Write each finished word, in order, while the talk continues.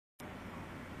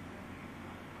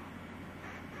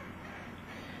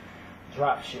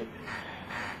Drop shipping.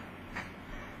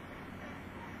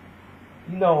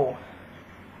 You know,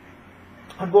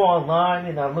 I go online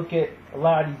and I look at a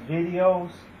lot of these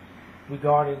videos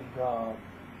regarding,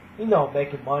 you know,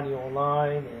 making money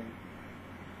online and,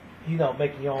 you know,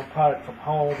 making your own product from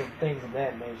home and things of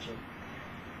that nature.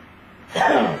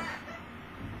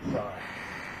 Sorry.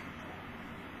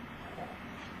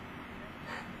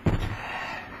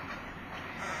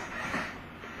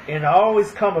 And I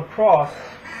always come across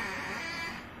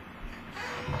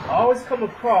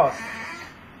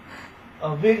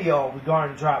a video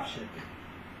regarding dropshipping.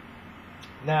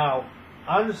 Now,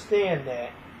 I understand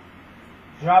that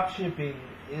dropshipping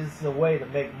is the way to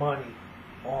make money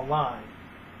online.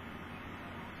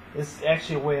 It's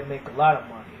actually a way to make a lot of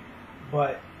money.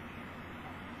 But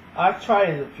I've tried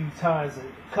it a few times.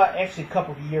 Actually, a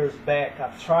couple of years back,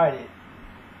 I've tried it.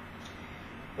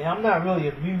 And I'm not really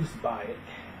amused by it.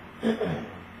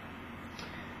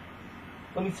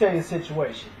 Let me tell you the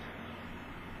situation.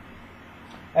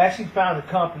 I actually found a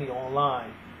company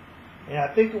online, and I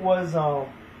think it was I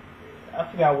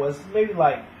forgot what it was, maybe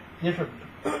like different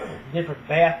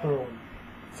bathroom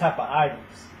type of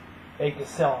items they can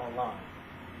sell online.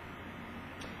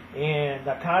 And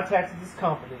I contacted this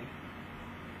company,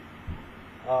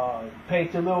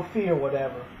 paid their little fee or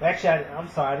whatever. Actually, I'm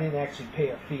sorry, I didn't actually pay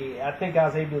a fee. I think I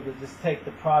was able to just take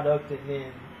the product and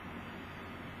then,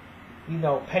 you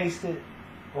know, paste it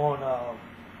on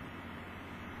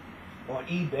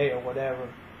eBay or whatever.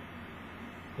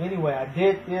 Anyway, I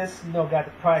did this, you know, got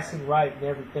the pricing right and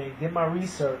everything, did my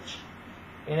research,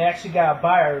 and actually got a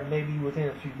buyer maybe within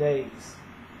a few days.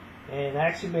 And I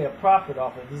actually made a profit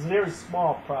off it. It was a very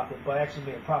small profit, but I actually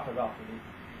made a profit off of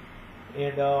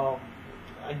it. And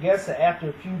I guess after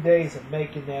a few days of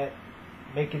making that,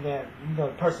 you know,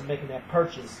 the person making that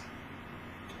purchase,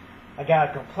 I got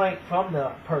a complaint from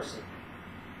the person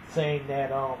saying that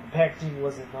the packaging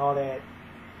wasn't all that,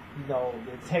 you know,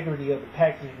 the integrity of the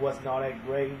packaging wasn't all that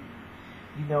great.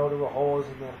 You know, there were holes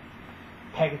in the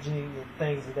packaging and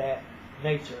things of that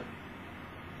nature.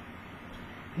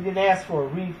 He didn't ask for a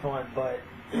refund, but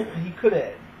he could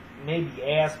have maybe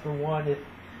asked for one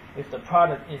if the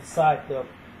product inside the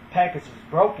package was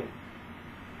broken.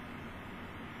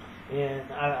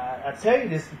 And I tell you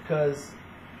this because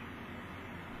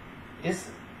you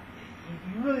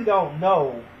really don't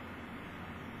know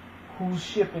who's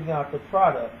shipping out the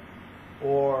product,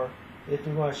 or if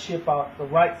they're going to ship out the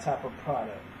right type of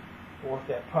product, or if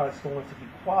that product's going to be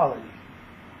quality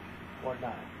or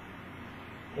not.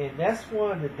 And that's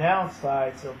one of the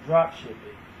downsides of drop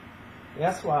shipping.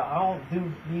 That's why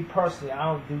me personally, I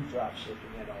don't do drop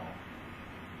shipping at all.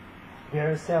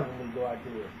 Very seldomly do I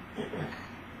do it.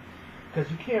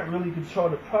 Because you can't really control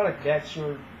the product that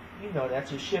you're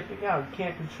shipping out. You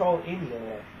can't control any of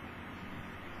that.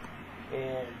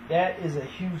 And that is a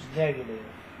huge negative.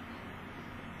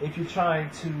 If you're trying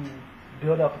to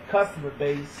build up a customer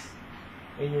base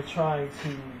and you're trying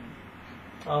to,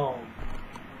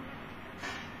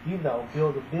 you know,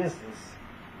 build a business.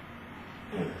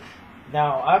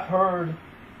 Now, I've heard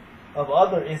of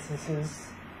other instances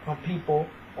from people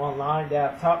online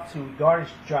that I've talked to regarding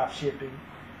drop shipping.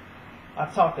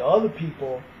 I've talked to other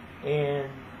people,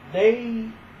 and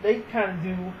they kind of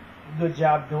do a good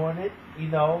job doing it, you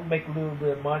know, make a little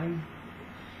bit of money.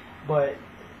 But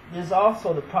there's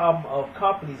also the problem of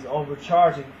companies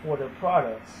overcharging for their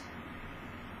products.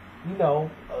 You know,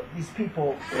 these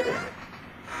people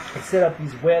they set up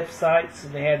these websites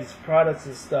and they have these products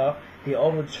and stuff. They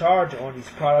overcharge on these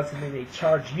products, and then they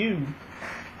charge you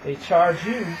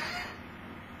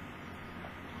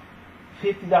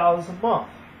 $50 a month.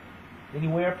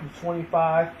 Anywhere from $25,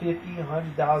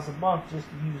 $50, $100 a month just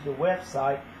to use the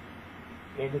website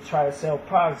and to try to sell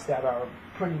products that are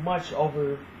pretty much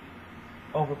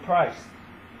overpriced.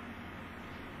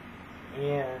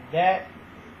 And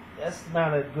that's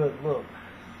not a good look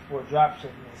for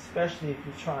dropshipping, especially if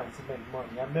you're trying to make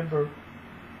money. I remember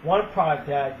one product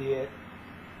that I did.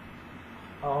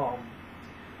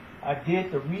 I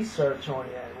did the research on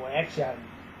it. Well, actually, I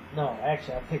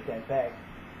take that back.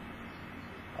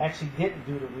 I actually didn't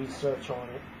do the research on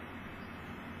it.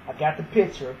 I got the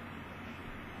picture,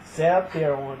 set up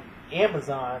there on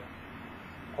Amazon,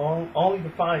 only to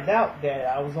find out that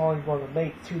I was only going to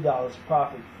make $2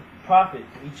 profit for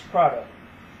each product.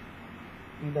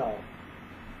 You know,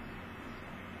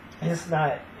 it's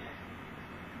not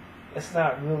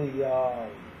really, you know,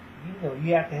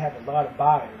 you have to have a lot of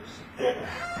buyers.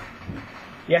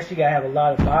 Yes, you got to have a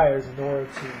lot of buyers in order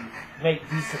to make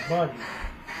decent money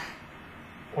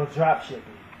on drop shipping.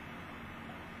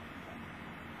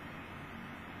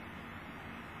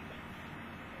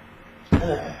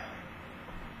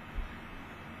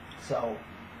 So,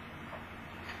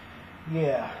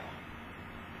 yeah.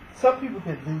 Some people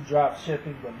can do drop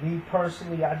shipping, but me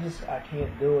personally, I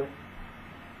can't do it.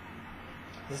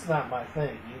 It's not my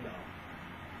thing, you know.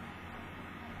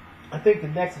 I think the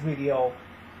next video,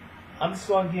 I'm just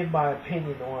going to give my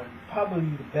opinion on probably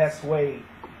the best way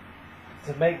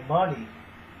to make money,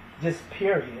 just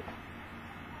period.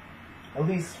 At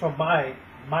least from my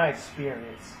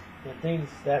experience and things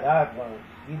that I've learned,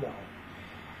 you know.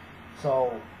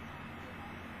 So,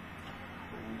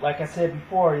 like I said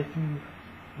before, if you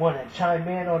want to chime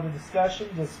in on the discussion,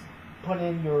 just put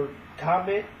in your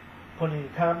comment,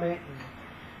 and,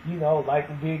 you know, like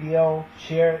the video,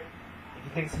 share it. If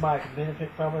you think somebody can benefit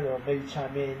from it, or maybe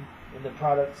chime in the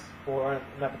products, or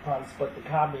not the products, but the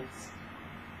comment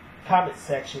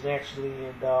section actually,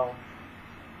 and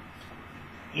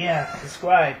yeah,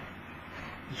 subscribe.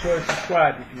 Be sure to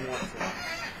subscribe if you want to.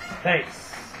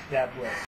 Thanks. God bless.